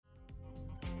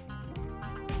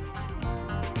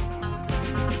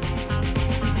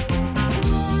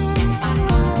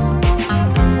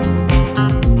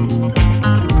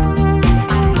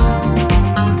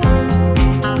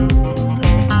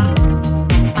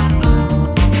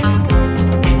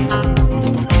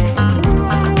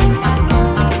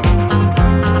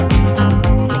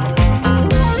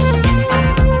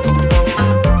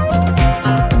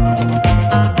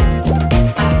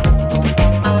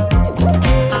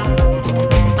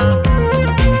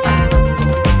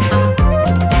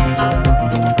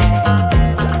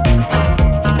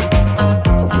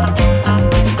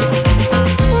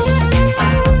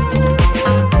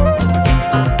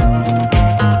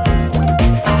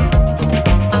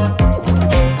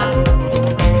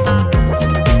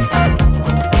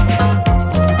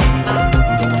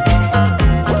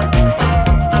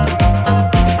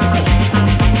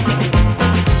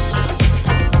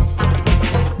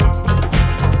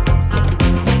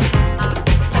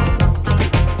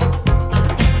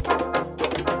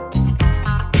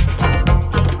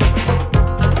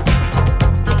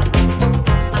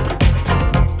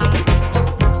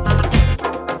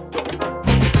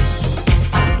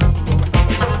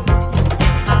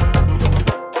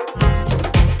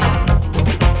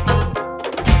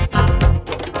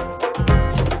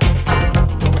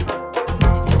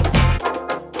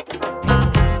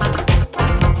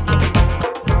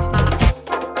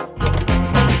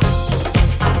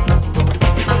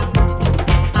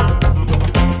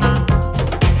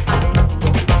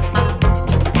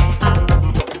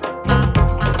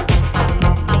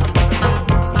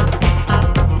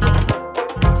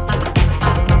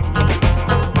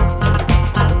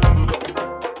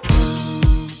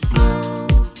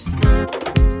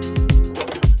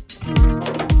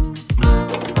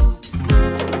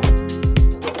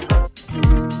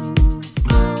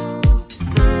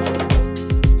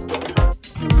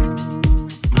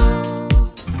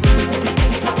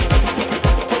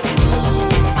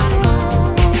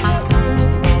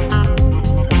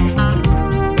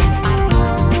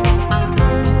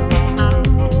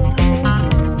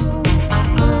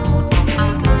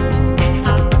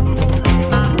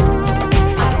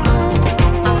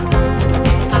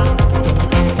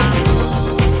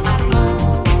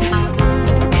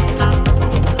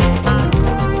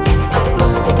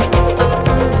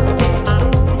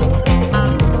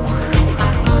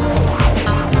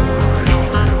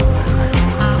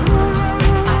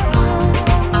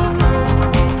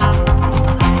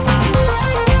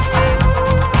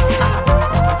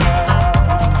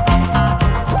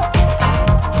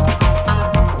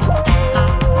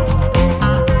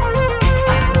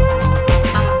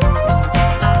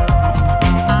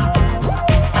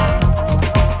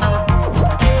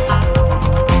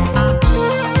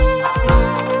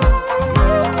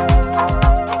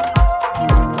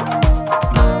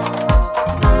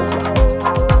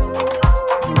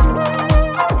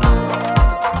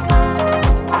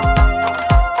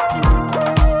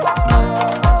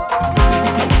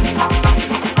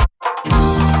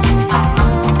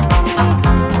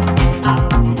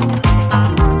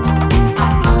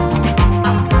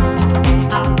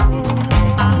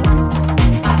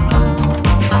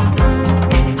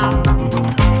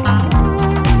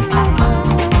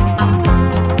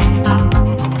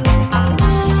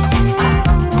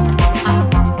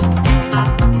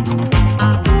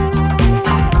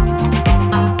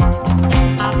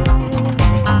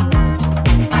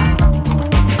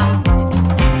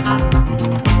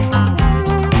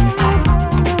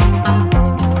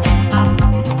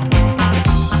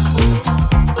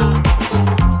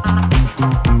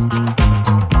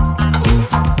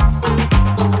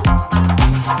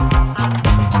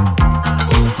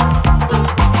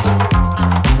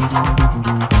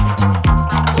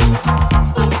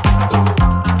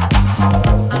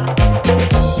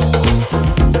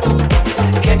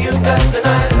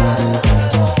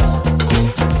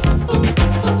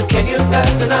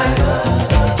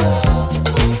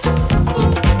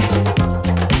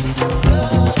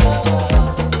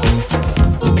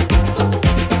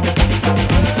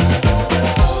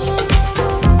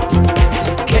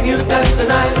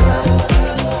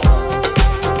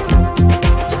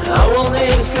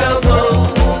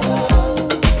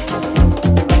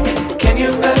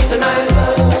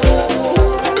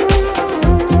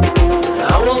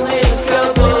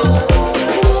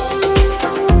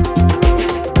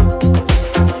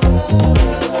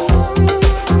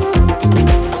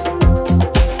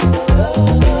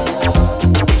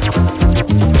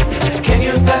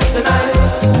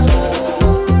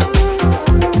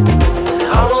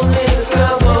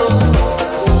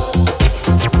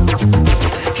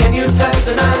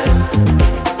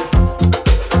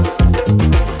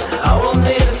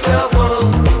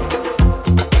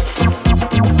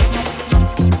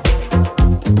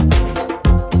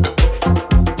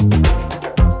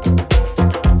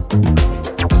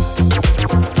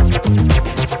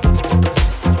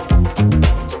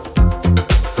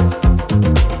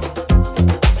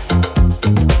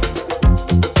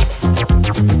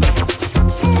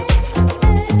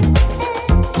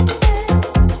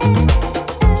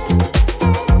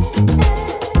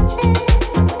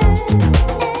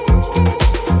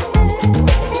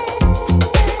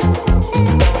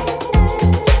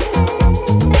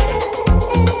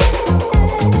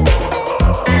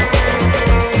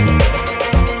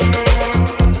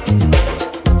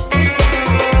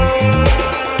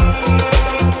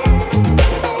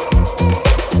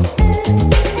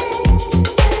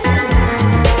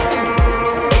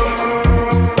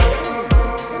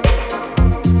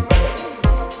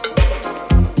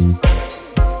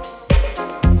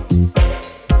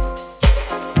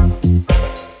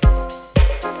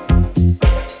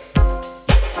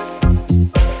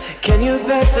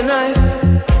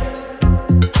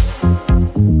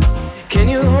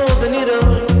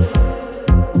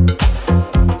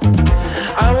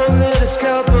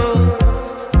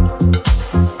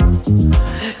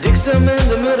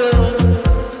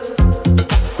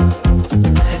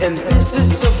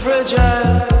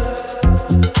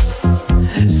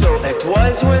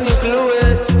eyes when you glue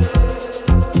it,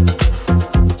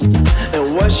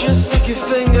 and wash your sticky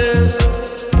fingers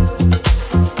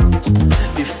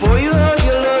before you hug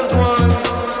your loved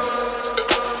ones.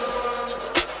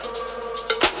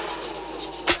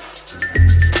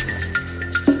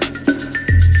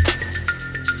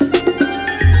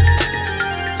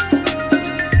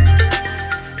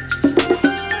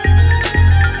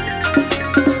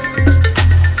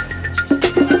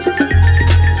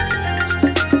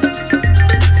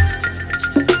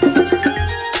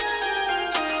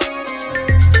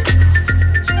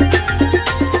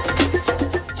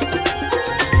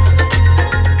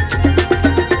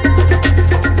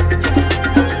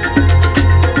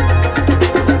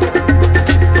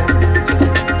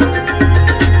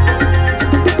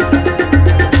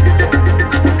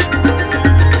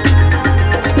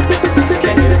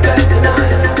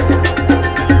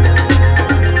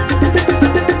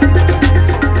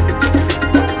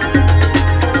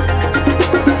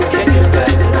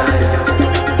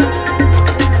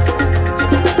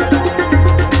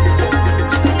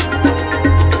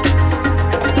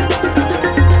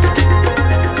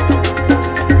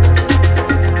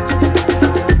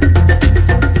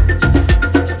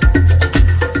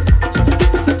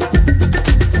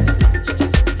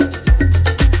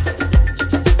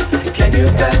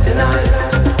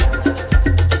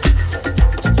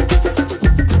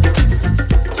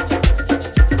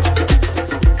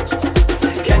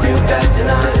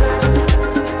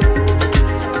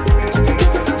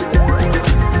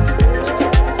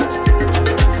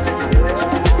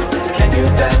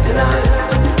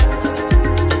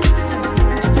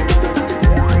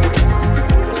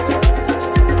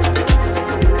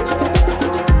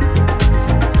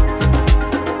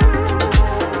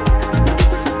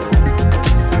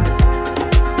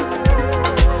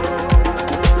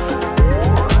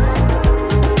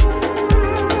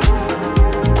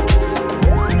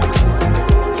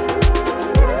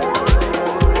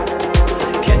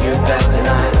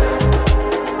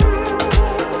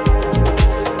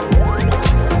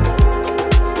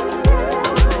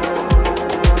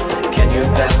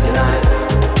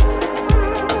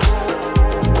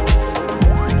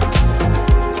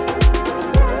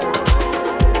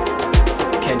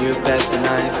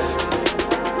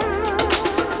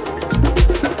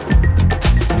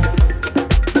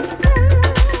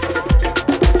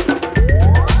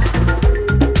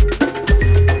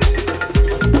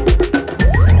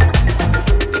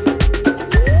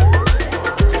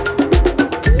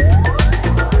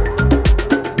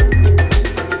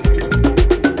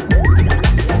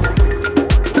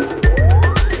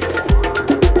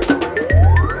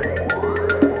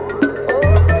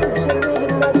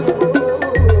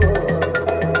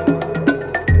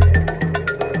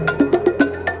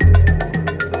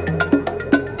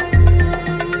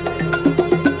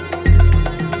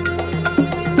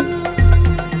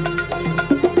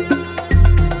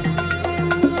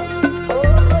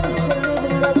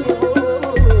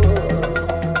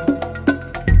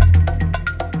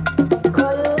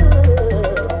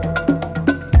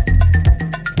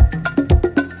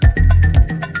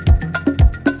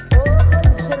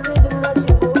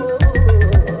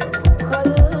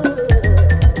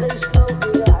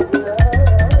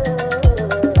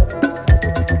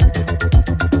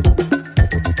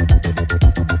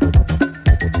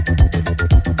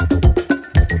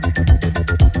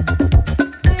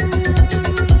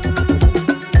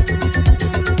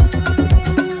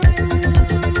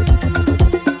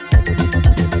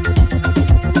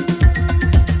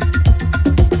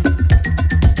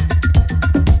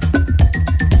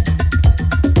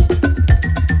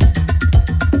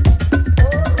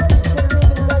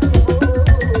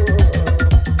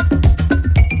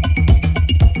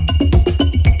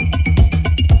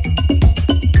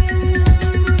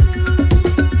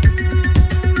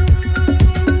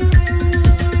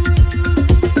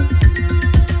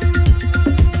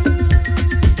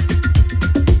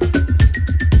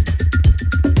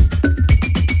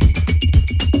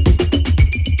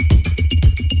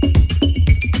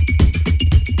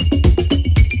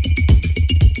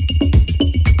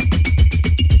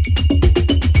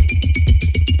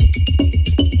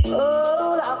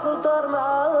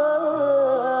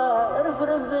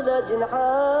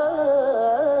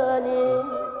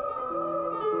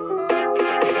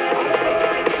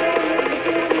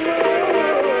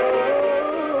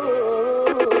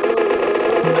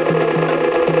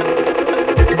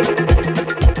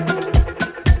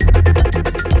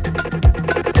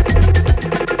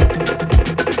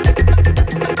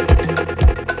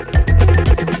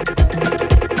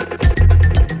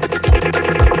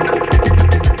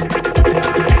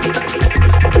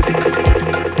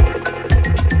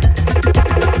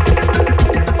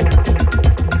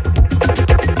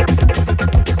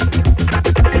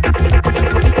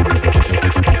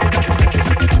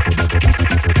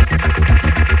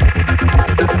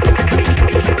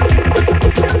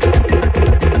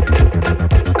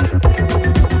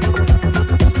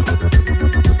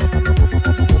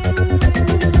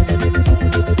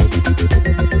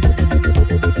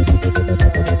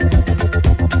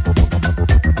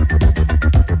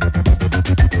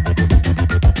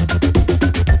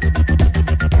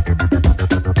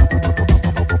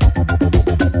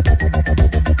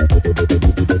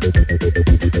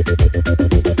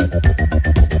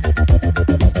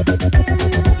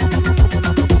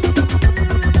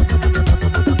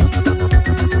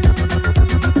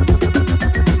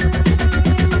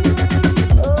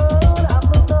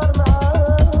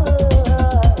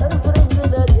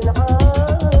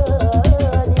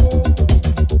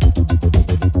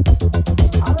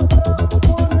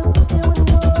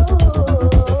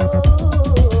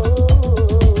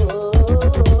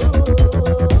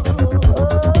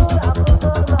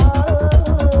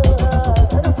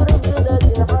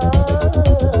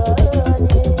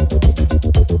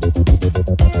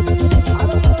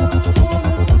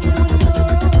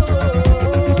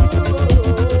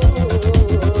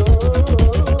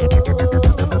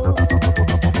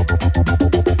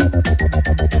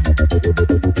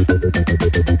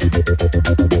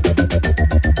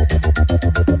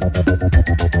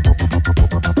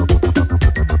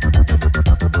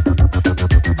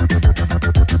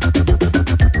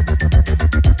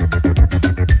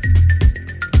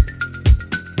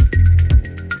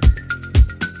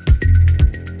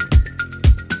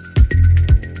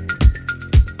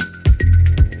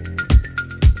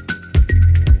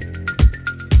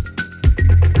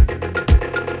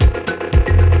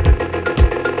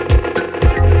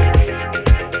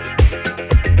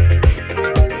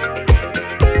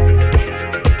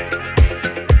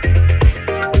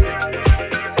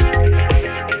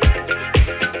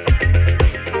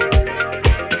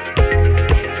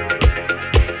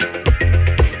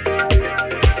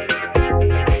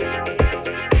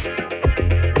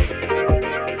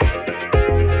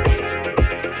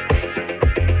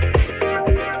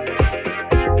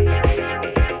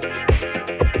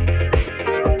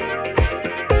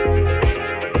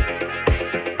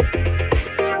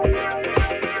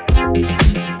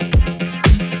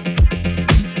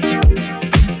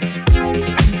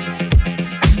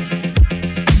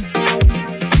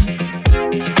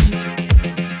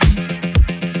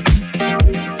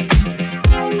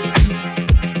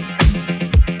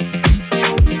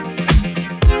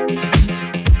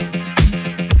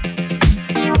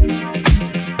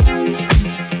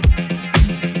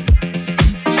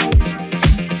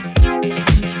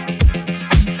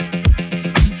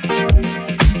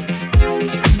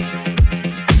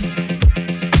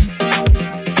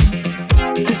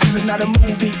 not a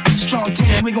movie. Strong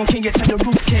 10, we gon' king it till the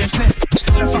roof caves in.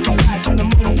 Started fucking fire, turn the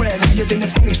moon red. Higher than the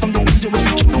phoenix from the winter,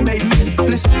 it's a true made men.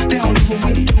 Listen, they don't know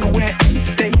what we doing.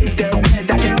 They made their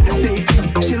bed, I cannot save them.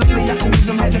 Shit lately,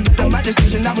 optimism hasn't been my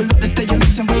decision. I would love to stay and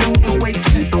listen, but the moon's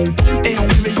waiting.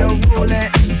 Imperial ruling.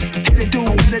 Hit it, do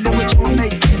better than what you're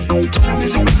making. Turn the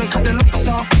music louder, cut the lights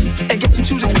off. And get some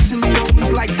shoes expensively for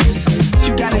tunes like this.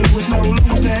 You gotta know it's no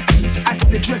losing. I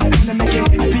take the drift, wanna make it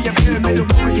hit. Be a pyramid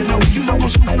warrior, you know we'll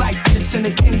shoot like this. In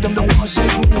the kingdom, the war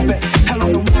shit's moving. Hell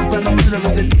on the wall, and the murder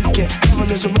is a deacon. Devil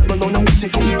is a rebel on the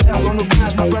music, can you tell on the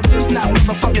rise? My brother is not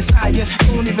motherfucking science.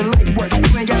 You don't even like work, you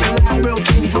ain't got a lie. Real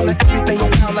kings rolling everything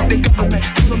around like the government.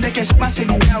 Tell them they can shut my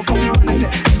city down, cause we running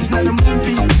it. This is not a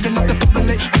movie, fucking up the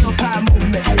public. Real power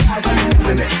movement, guys are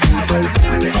living it. Guys are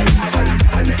living it. Guys are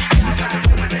living it.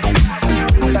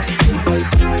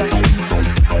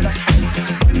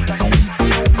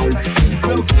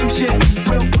 Real king shit,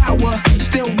 real power,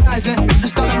 still rising.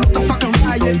 Let's start a motherfucking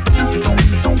riot.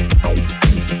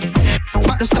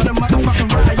 About to start a motherfucking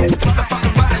riot.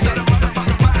 Motherfucking riot.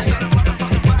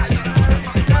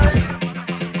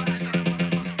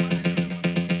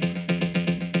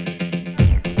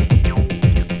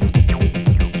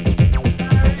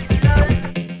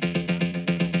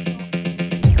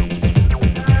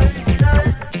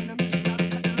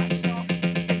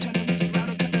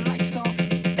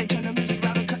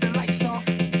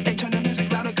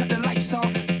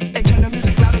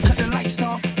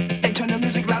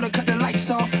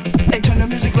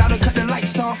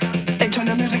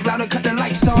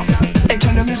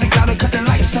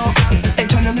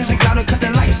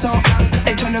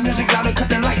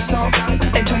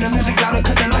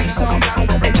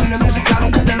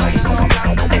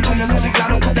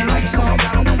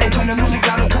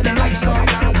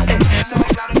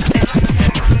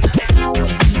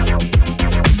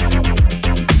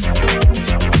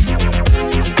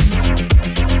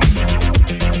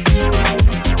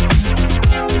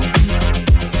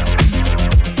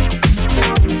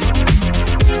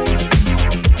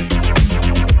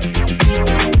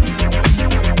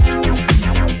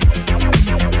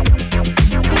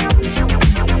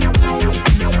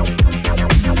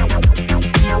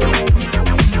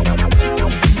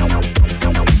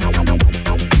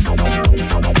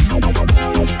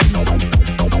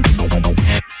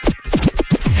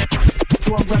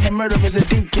 Murder is a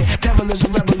deacon, devil is a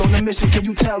rebel on a mission. Can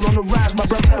you tell on the rise, my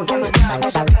brother? On the rise,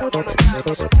 my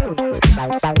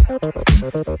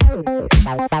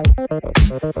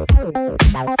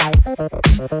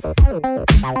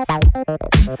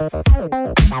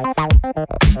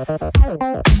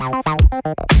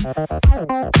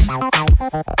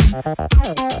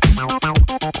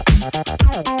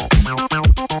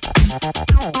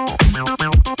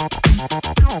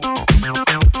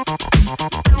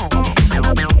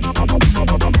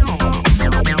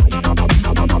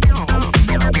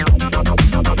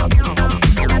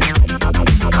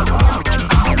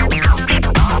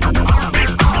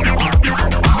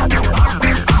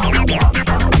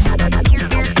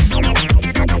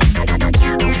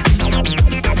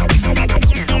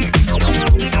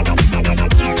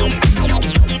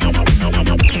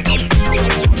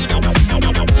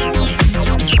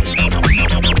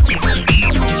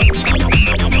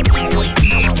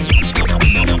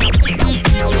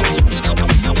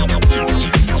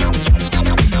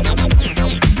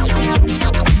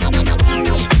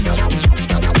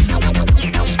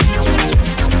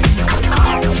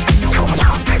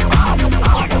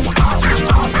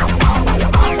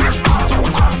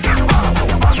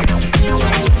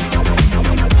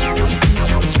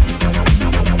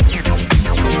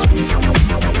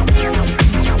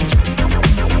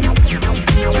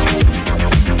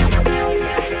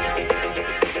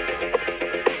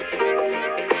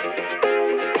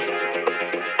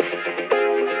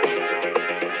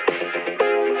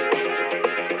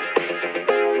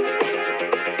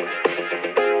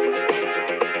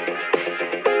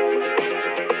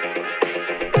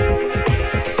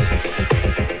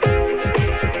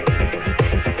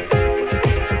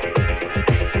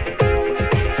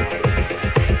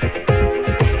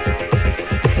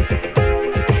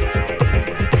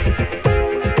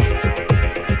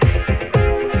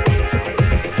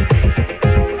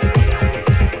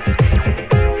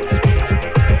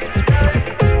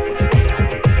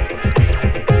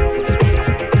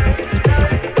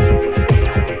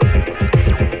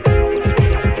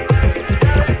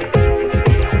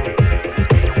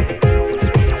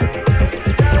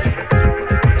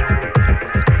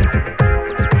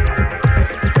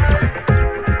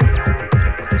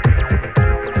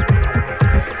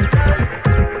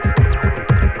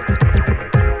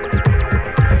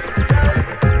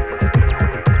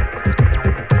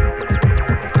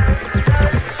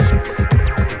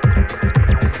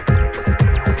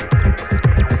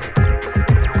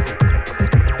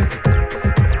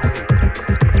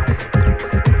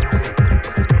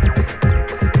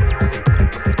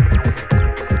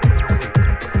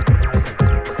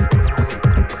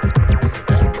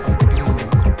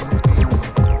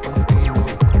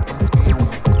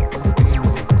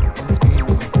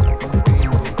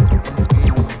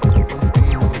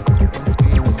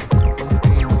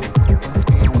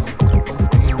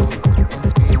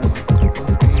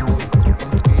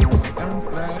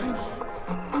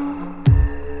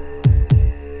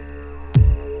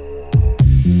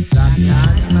Anima,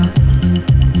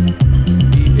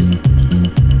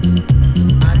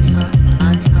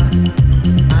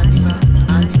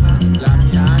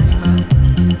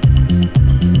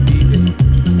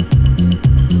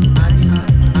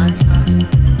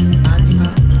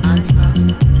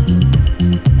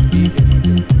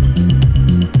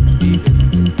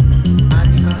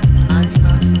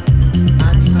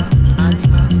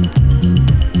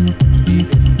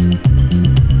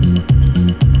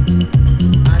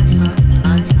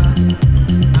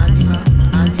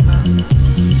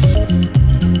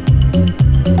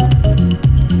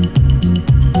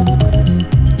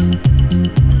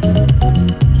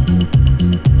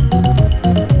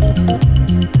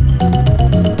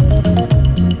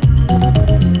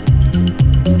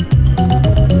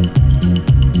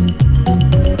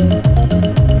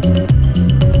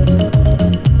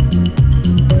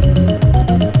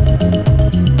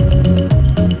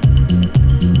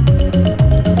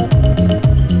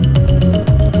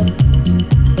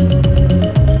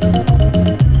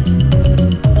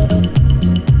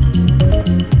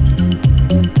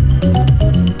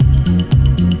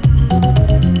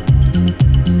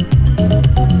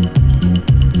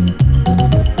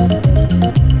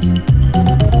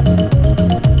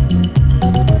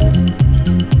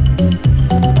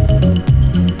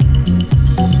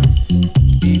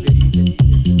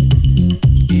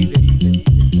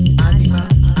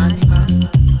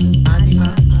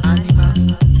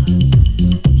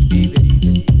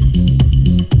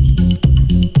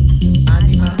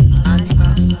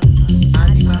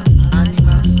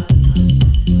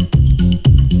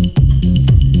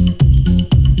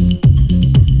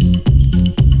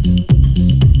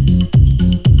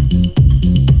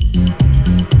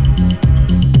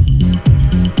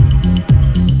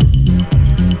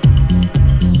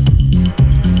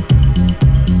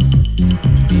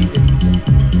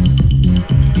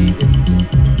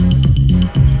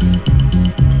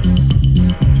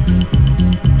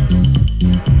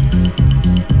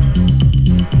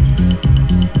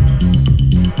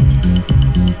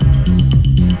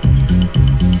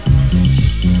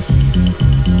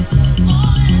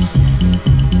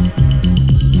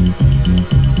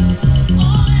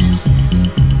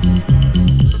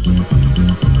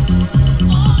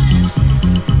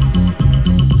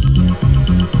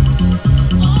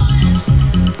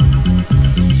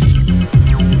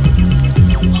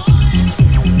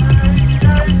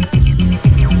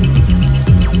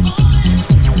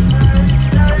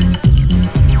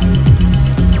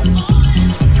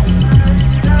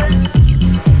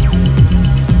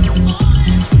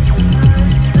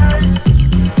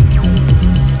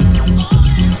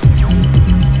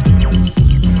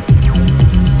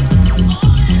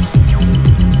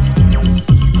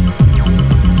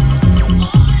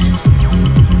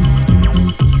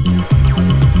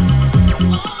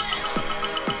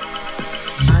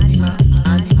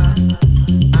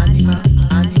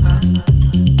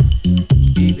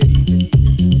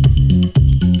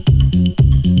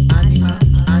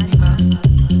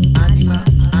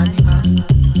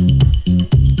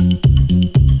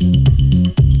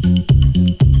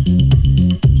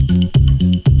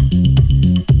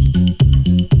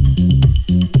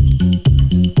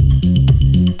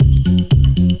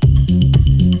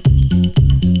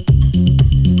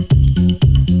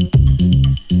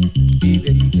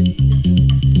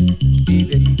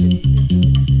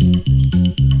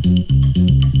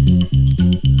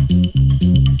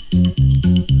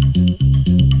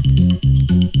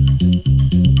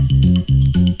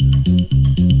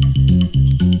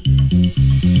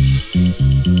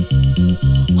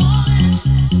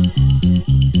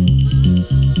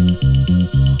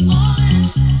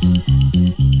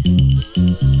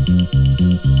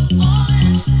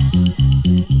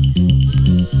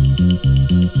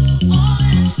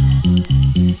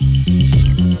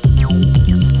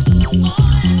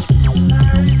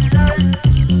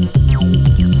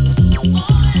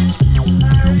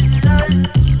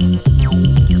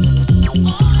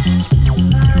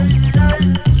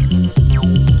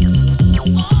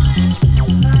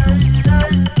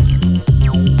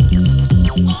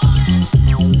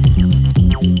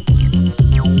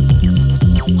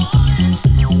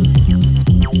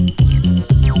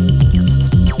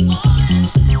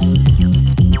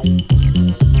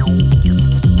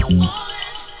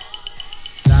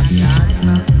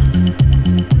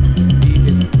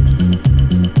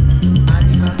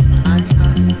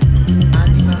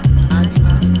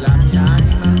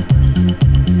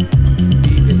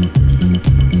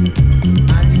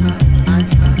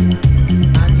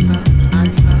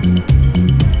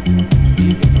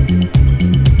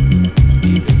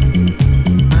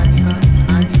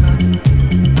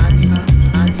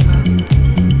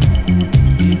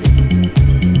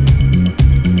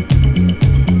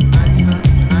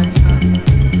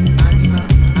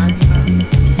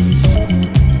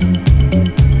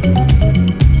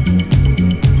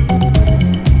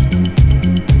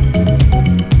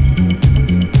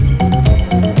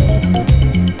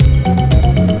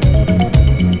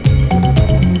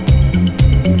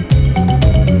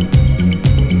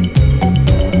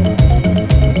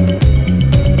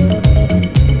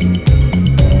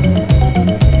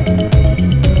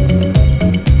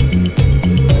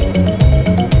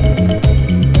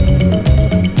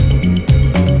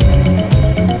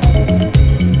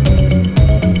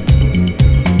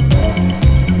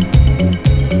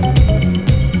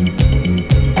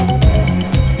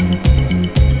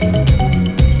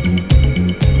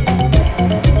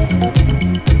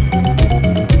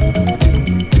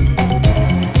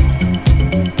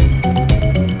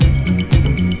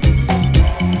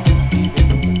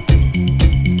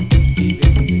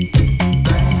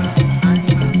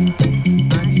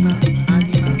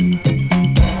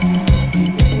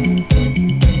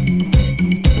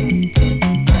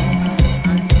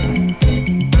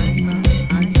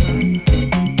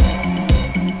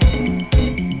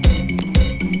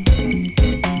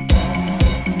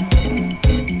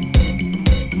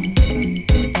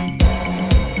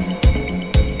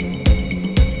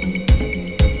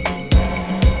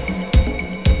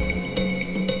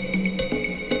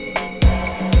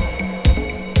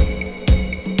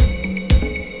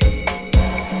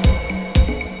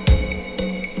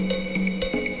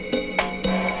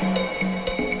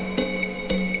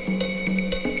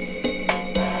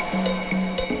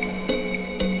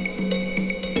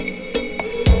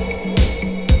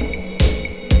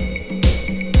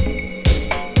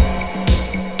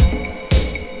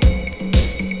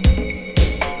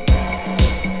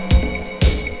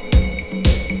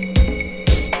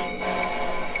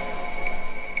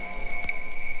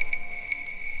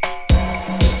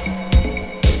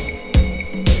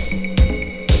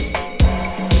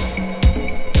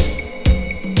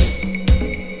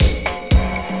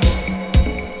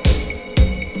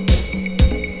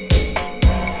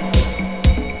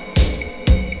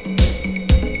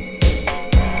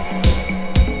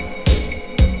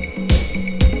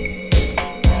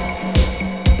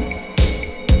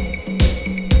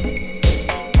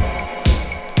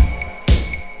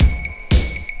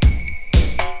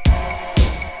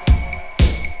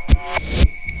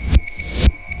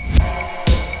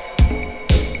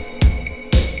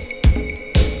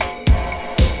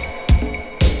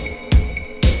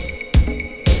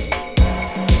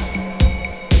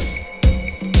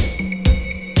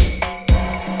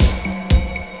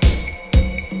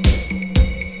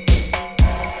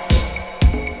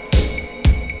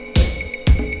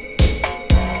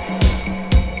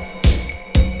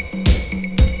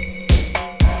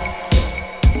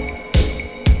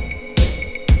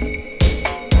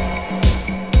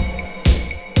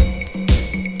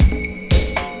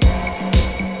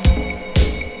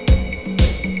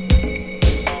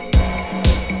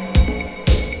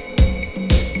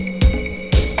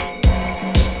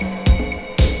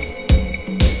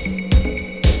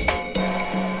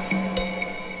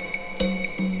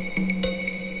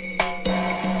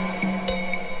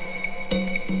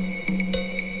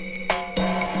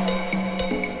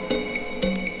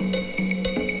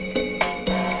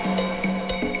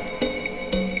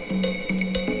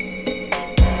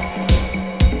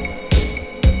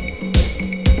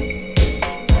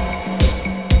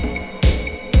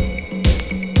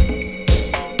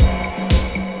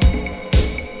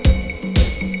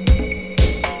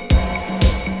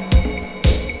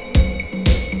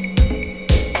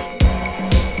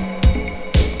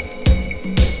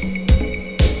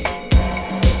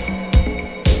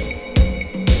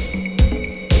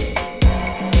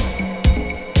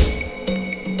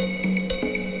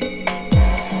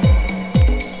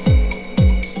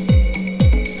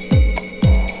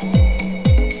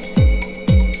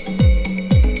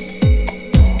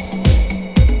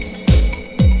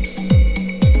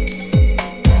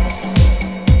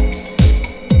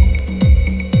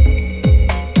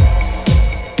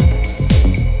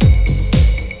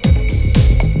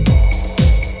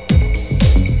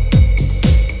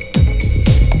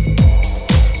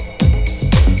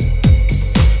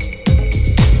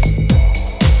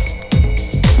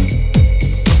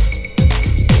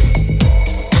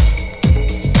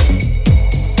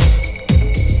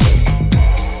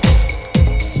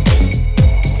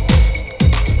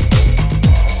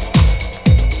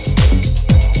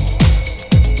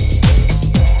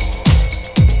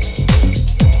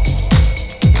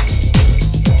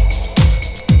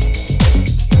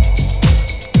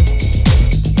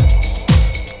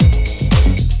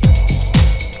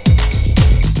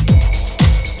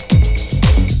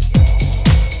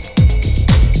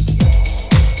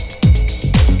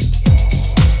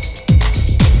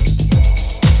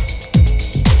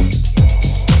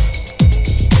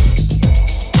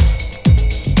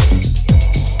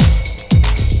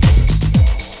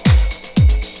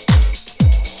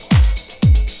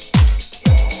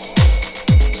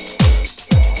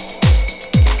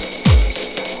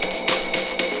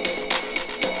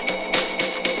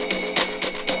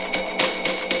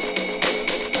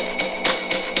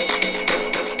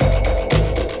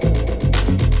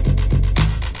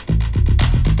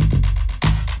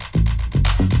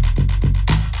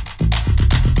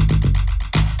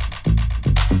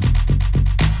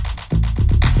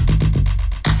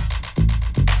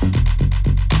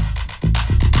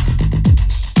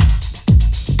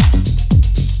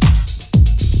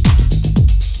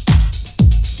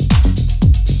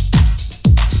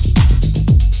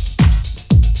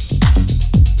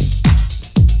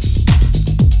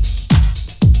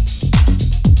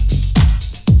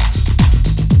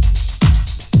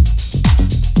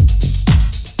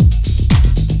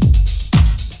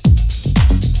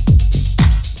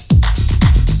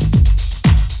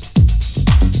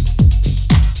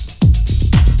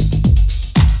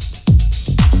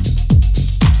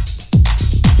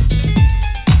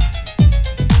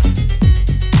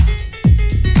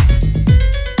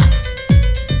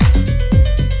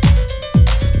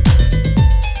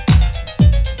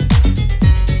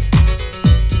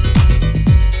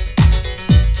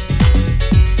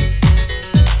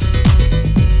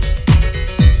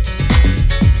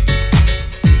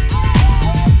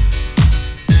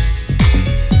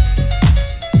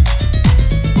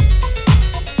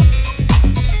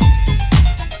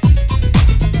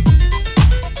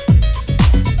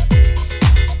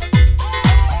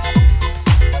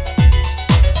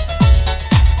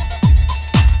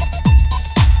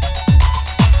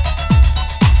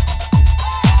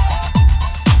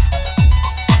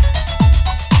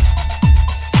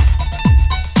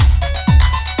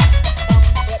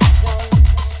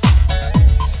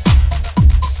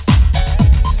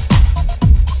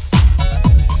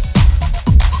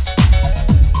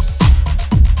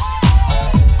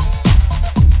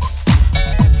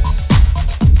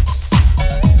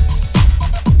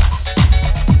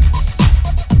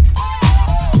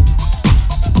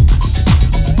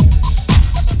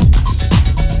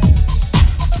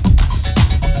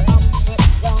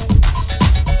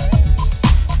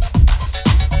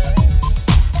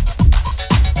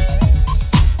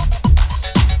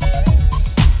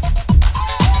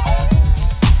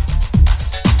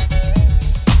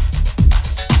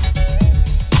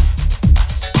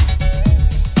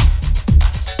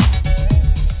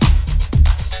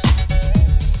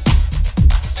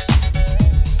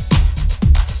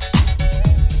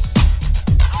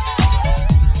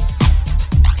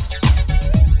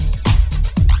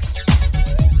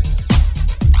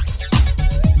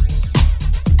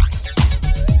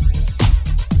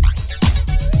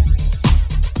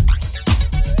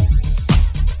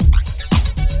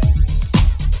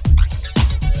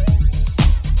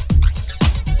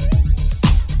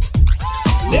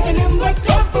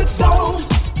 comfort zone.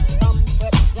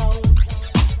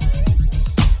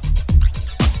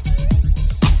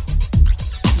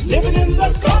 Living in the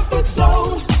comfort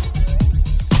zone.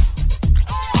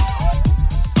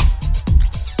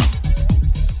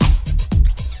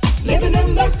 Living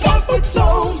in the comfort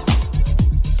zone.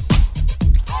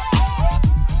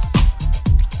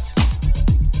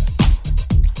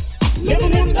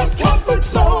 Living in the comfort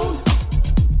zone.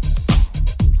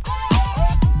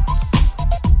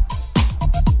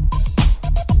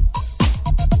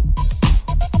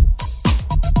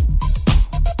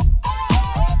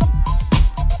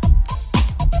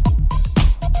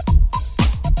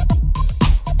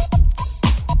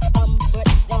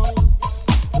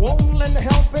 Won't lend a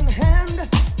helping hand.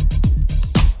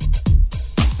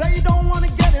 Say you don't want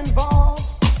to get involved.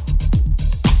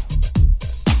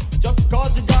 Just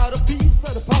cause you got a piece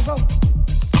of the puzzle.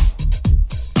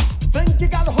 Think you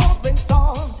got the whole thing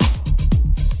solved.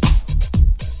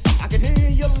 I can hear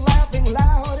you laughing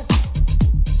loud.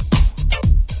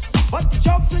 But the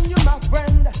joke's in you, my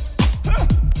friend. Huh.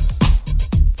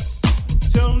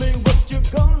 Tell me what you're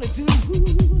gonna do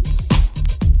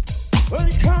when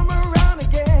you come around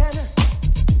again.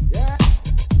 Yeah.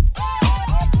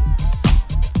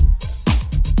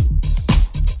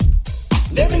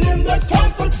 Living in the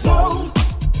comfort zone.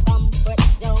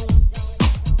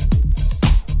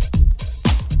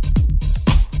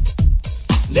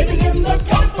 Living in the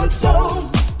comfort zone.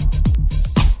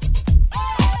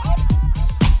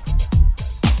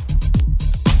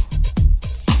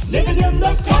 Living in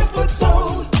the comfort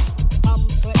zone.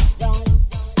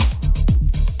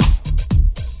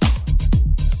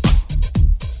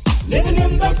 Living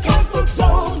in the comfort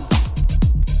zone.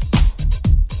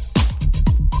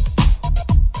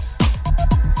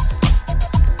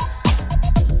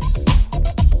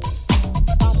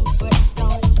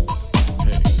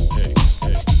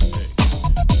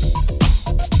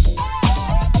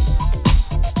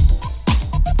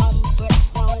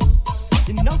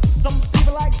 You know some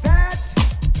people like that.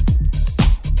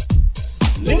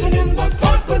 Living in the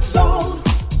comfort zone.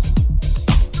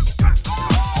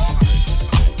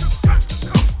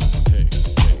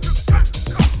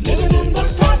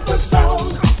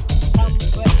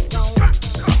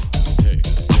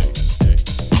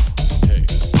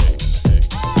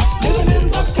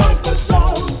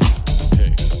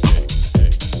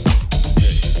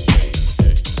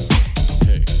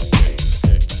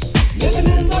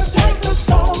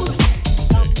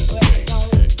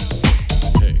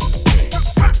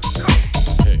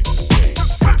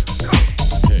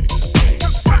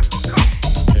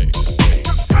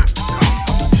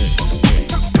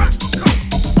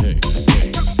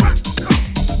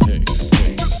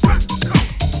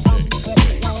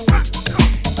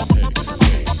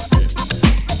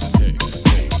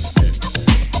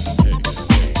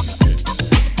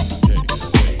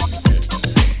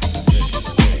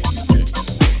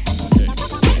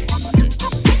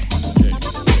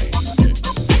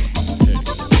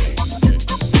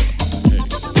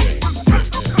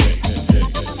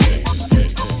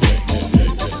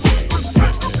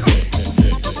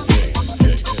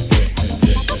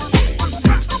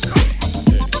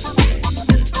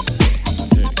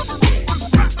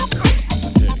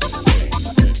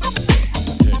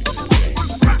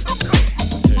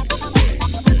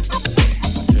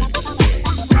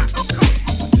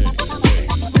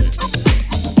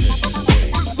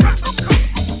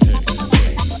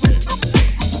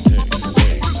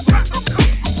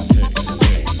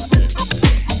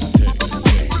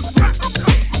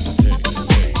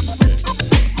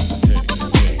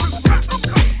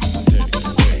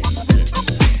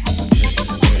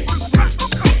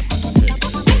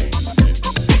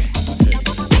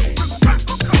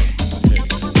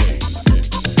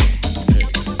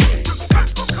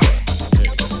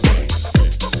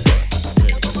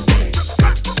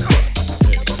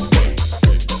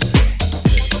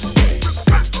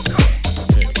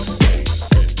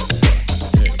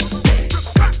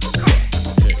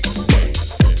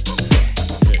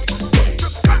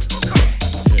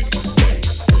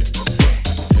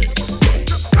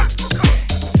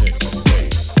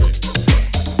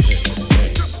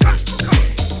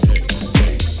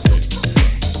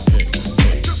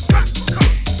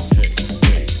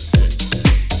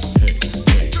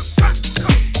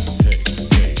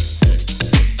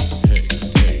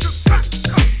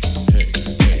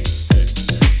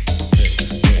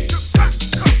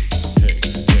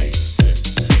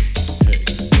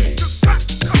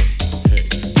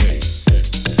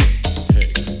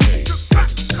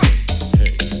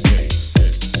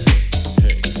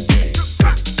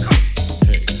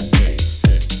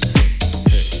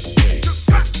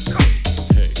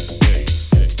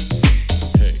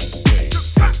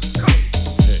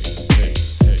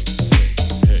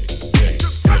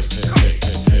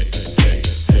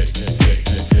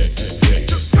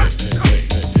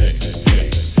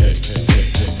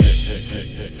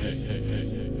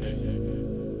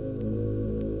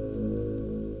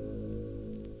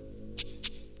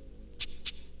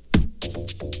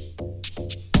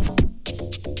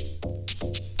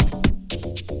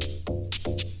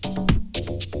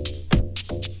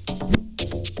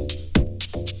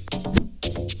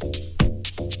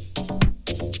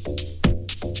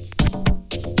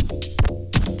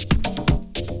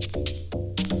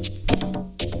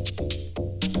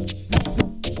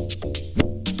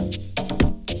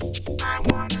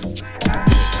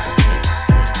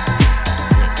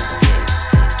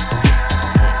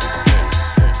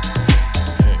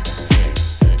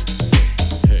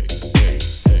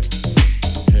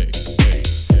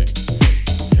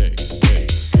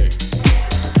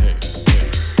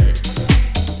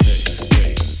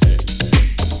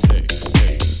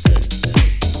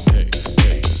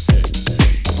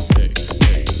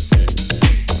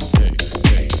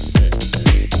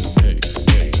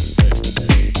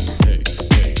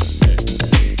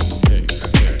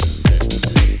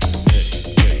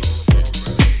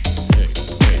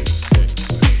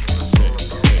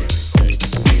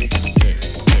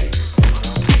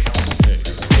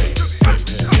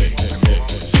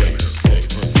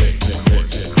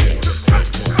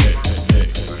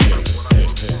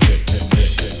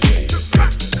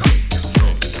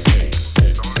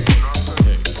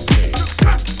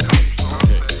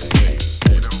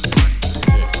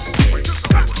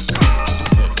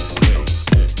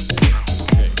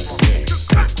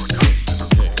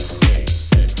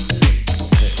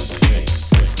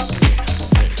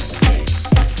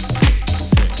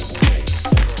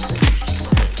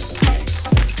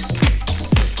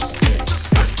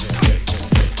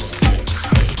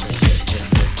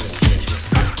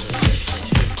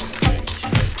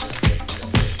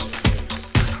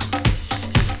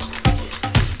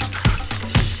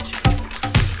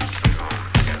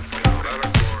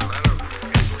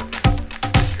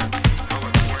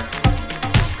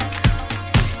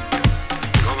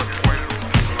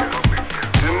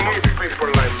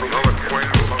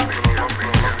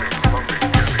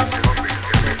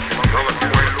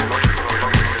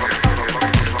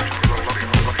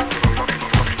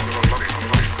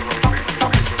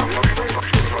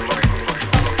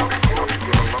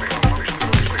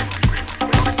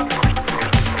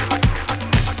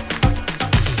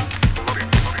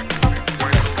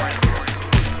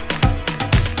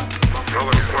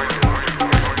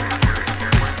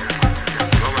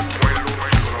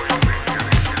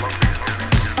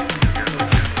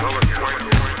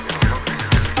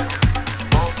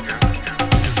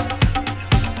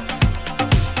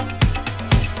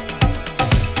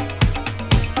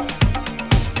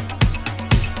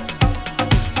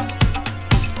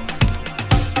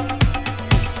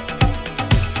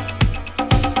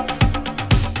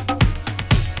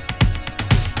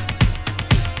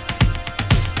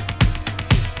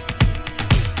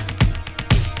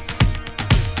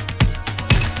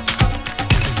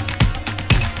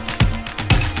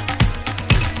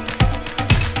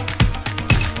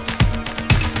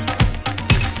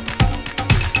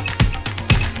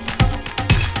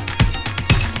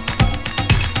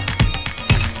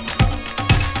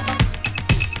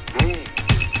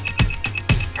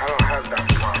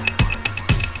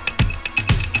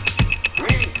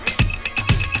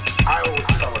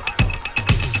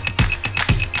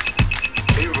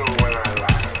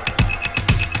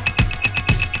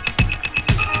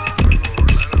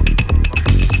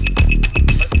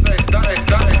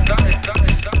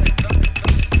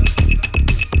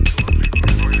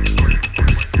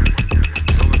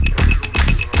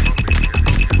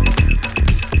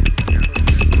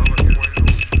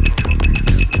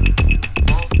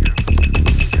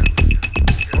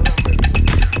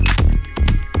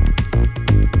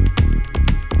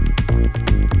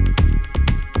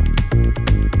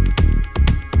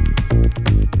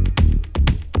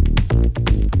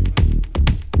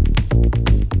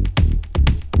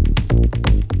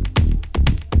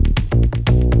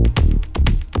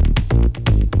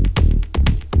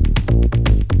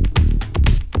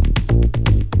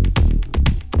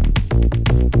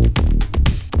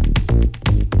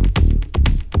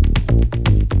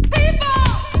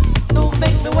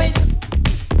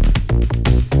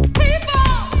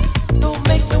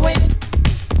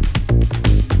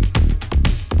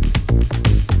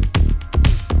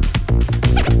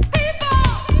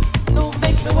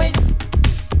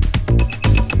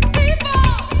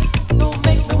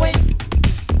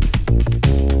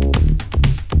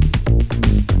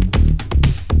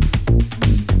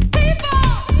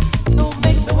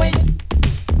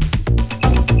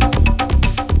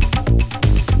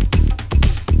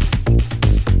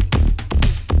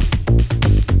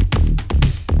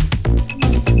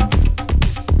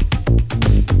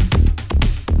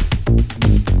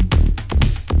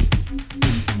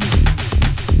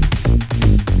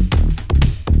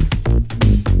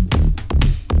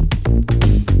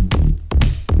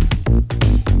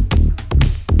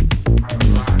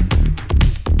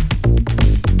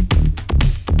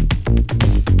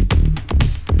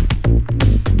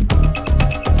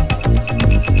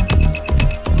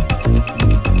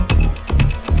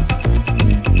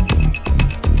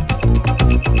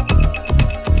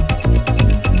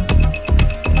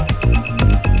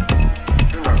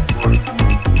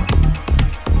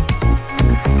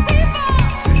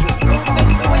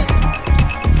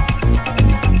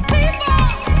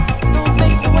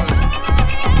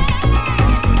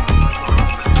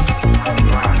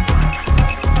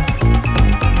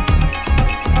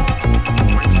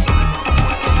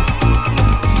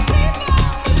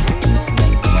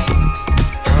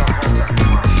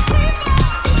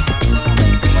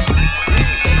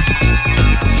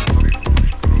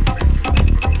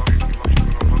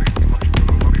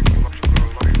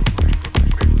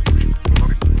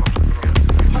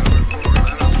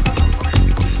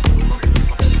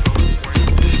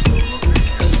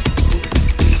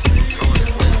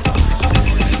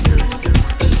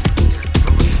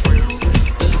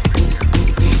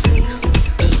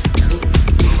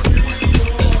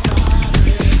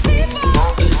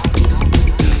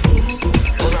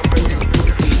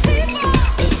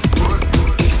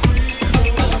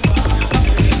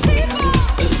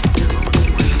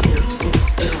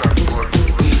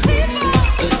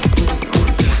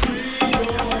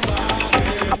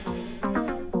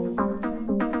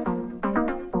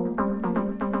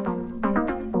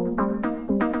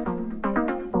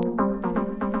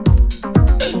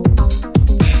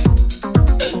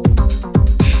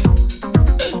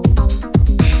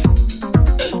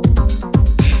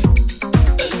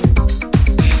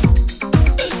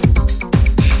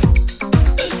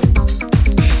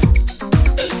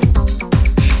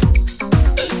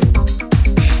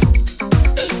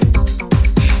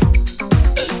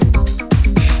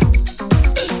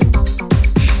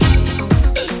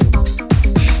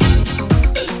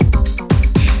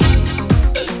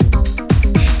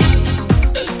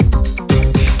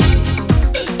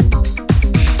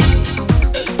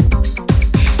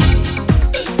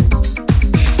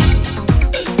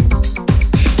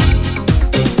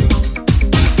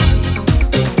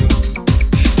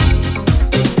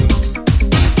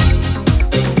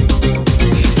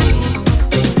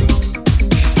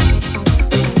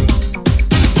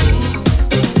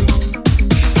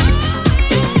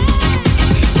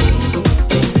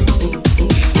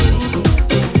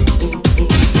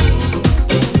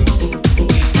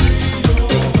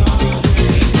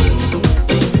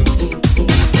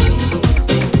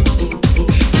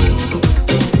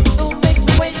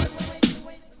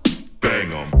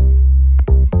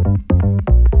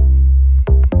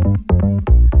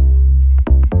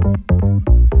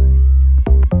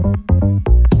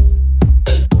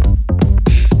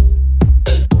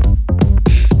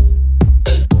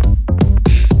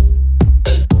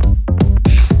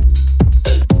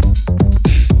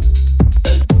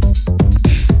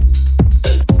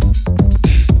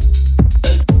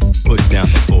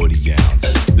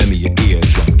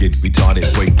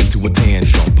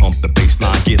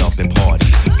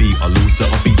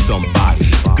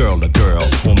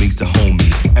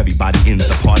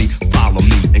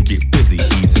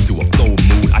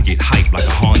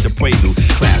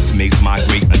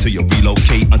 till you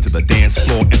relocate onto the dance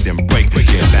floor and then break.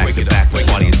 Jam back to back, the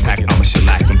party is packed. I'm a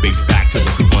shellac and bass back to the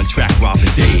group on track. Robin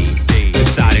Dave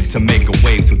decided to make a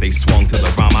wave, so they swung to the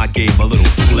rhyme. I gave a little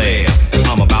flair.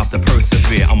 I'm about to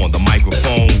persevere. I'm on the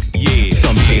microphone. Yeah,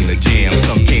 some came to jam,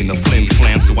 some came to flim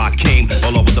flam. So I came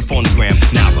all over the phonogram.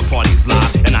 Now the party's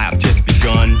live and I have just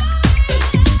begun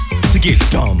to get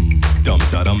dumb, dum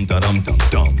da dum da dum dum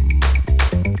dum.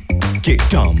 Get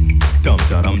dumb, dum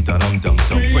da dum da dum dum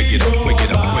dum. Break it up, break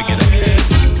it up, break it up.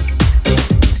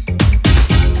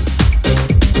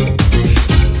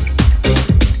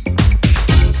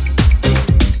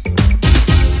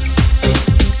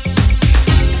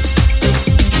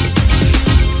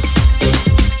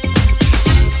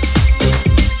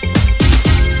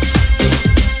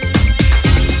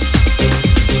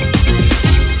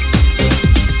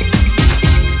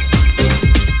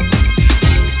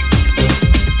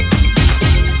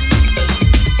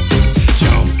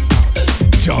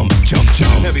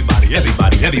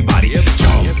 Everybody,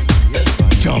 jump,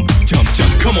 jump, jump,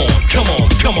 jump. Come on, come on,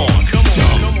 come on.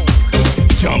 Jump,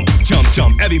 jump, jump,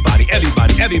 jump. Everybody,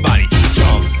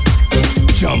 jump,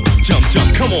 jump, jump,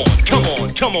 jump. Come on, come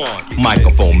on, come on.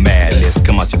 Microphone madness,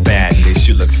 come out your badness.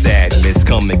 You look sad, miss.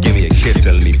 Come and give me a kiss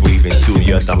and let me breathe into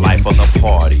you. The life of the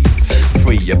party.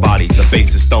 Free your body, the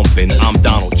bass is thumping. I'm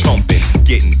Donald Trumping,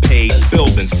 getting paid,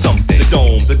 building something.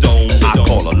 The dome. I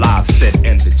call a live set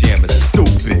and the jam is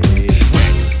stupid.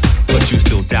 But you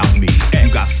still doubt me. You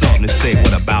got something to say,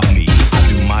 what about me? I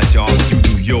do my job, you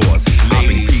do yours. I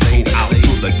bring people out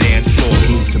to the dance floor.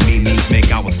 Move to me means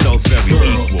make ourselves very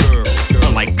equal.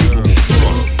 Unlike people who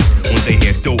front when they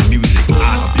hear dope music.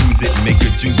 I abuse it, make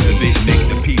a juice of it. Make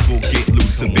the people get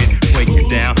loose a bit. Break it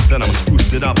down, then I'ma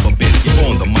spruce it up a bit.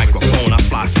 On the microphone, I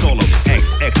fly solo.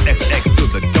 XXXX to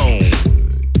the dome.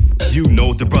 You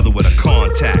know the brother with a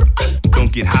contact.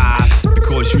 Don't get high,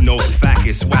 because you know the fact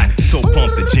is whack. So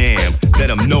pump the jam, let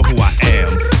them know who I am.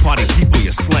 Party people,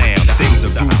 you slam, things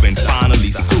are grooving,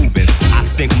 finally soothing. I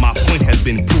think my point has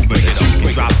been proven, that you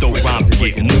can drop those rhymes and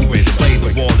get moving. Play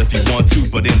the wall if you want to,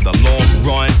 but in the long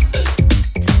run,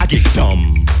 I get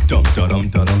dumb, dum da dum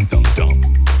da dum dum dum.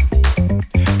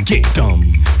 Get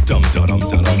dumb, dum da dum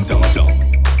da dum dum dum.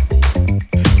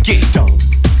 Get dumb.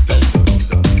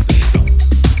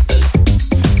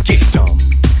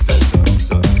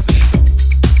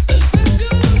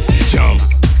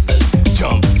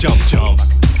 Jump, jump,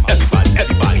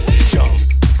 everybody, jump,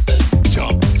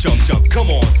 jump, jump, jump.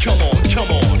 Come on, come on,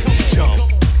 come on. Jump,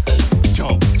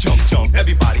 jump, jump, jump.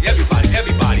 Everybody,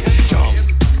 jump,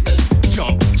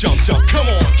 jump, jump, jump. Come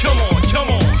on, come on, come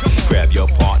on. Grab your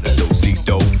partner,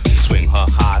 do-si-do. Swing her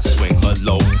high, swing her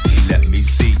low. Let me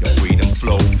see your freedom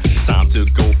flow. Time to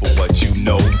go for what you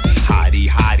know. Hidey,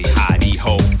 hidey, hidey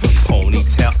ho.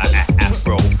 Ponytail,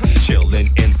 afro. Chillin'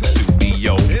 in the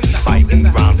studio. Fighting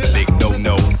rhymes, a big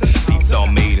no-no. Beats all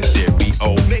made in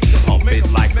stereo. Pump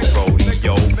it like a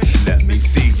rodeo. Let me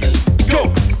see you. Go,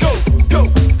 go, go,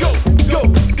 go, go,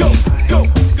 go, go,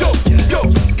 go, go,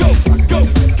 go, go, go,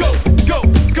 go,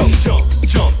 go. Jump,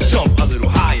 jump, jump a little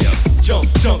higher. Jump,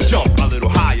 jump, jump a little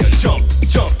higher. Jump,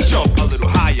 jump, jump a little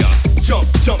higher. Jump,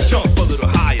 jump, jump a little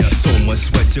higher. So much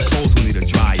sweat, your clothes will need a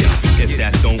dryer. If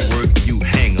that don't work, you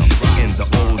hang 'em. In the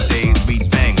old days, we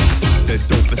bang 'em. The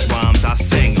dopest rhymes, I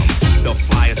sing 'em. The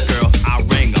flyest girls, I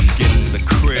ring 'em. Get 'em to the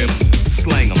crib,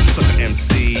 slang 'em. Sucker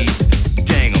MCs,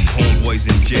 gang 'em. Homeboys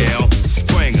in jail,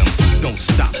 spring 'em. Don't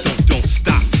stop, don't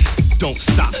stop. Don't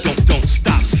stop, don't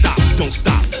stop, stop. Don't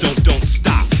stop, don't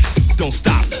stop. Don't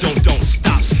stop, don't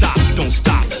stop, stop. Don't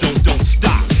stop, don't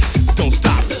stop. Don't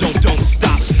stop, don't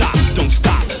stop, stop. Don't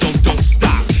stop, don't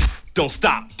stop. Don't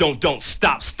stop, don't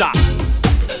stop, stop.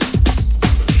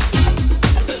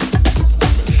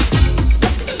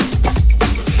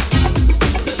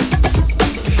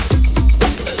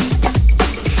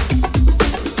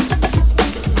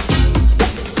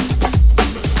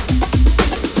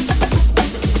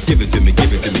 Give it to me,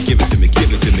 give it to me, give it to me,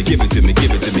 give it to me, give it to me,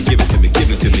 give it to me, give it to me,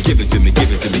 give it to me, give it to me,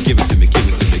 give it to me, give it to me, give it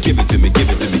to me, give it to me, give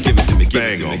it to me, give it to me, give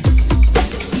it to me.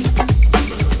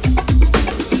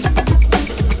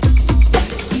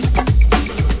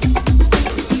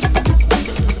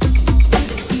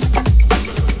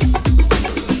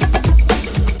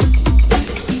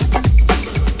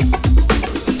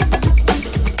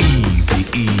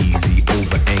 Easy,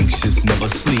 over anxious, never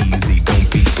sleazy. Don't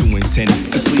be too intent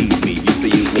to please me. You say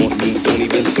you want me, don't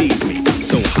even tease me.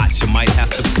 So hot you might have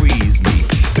to freeze me.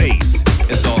 Bass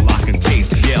is all I can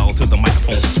taste. Yell till the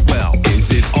microphone swell.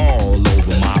 Is it all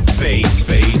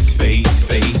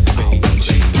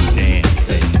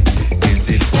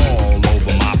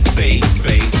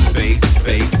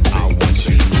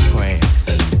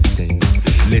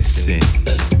Listen,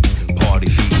 party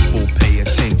people, pay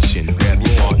attention. Grab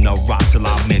your partner, rock till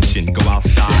I mention. Go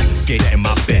outside, get in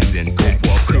my Benz and go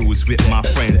for a cruise with my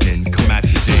friends and come at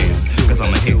the jam. Cause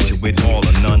I'ma hit you with all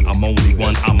or none. I'm only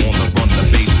one, I'm on the run. The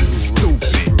bass is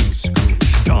stupid,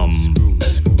 dumb.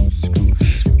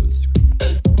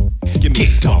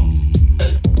 Get dumb.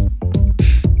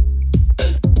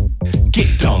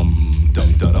 Get dumb.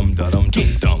 Dum da dum da dum.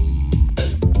 Get dumb.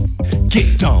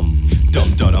 Get dumb.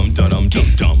 Dum da dum da dum.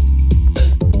 Get dumb.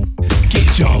 Get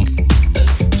jump.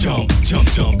 Jump, jump,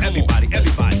 jump. Everybody,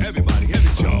 everybody, everybody,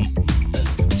 every jump.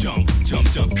 Jump, jump,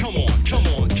 jump. Come on, come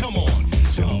on, come on.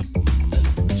 Jump.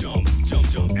 Jump, jump,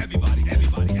 jump. Everybody,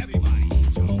 everybody, everybody.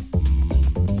 Jump.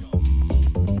 Jump.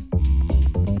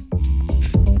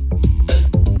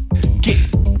 Get.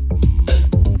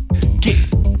 Get.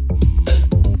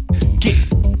 Get. Get.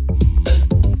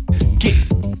 Get. Get.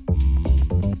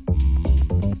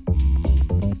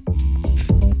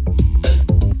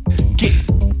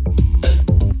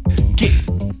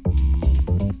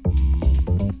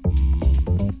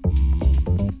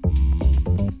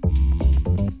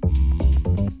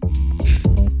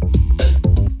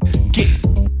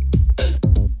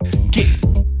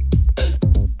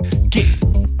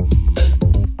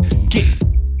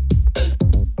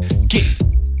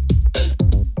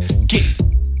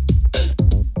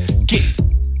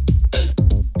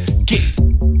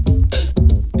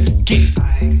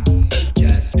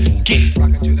 Get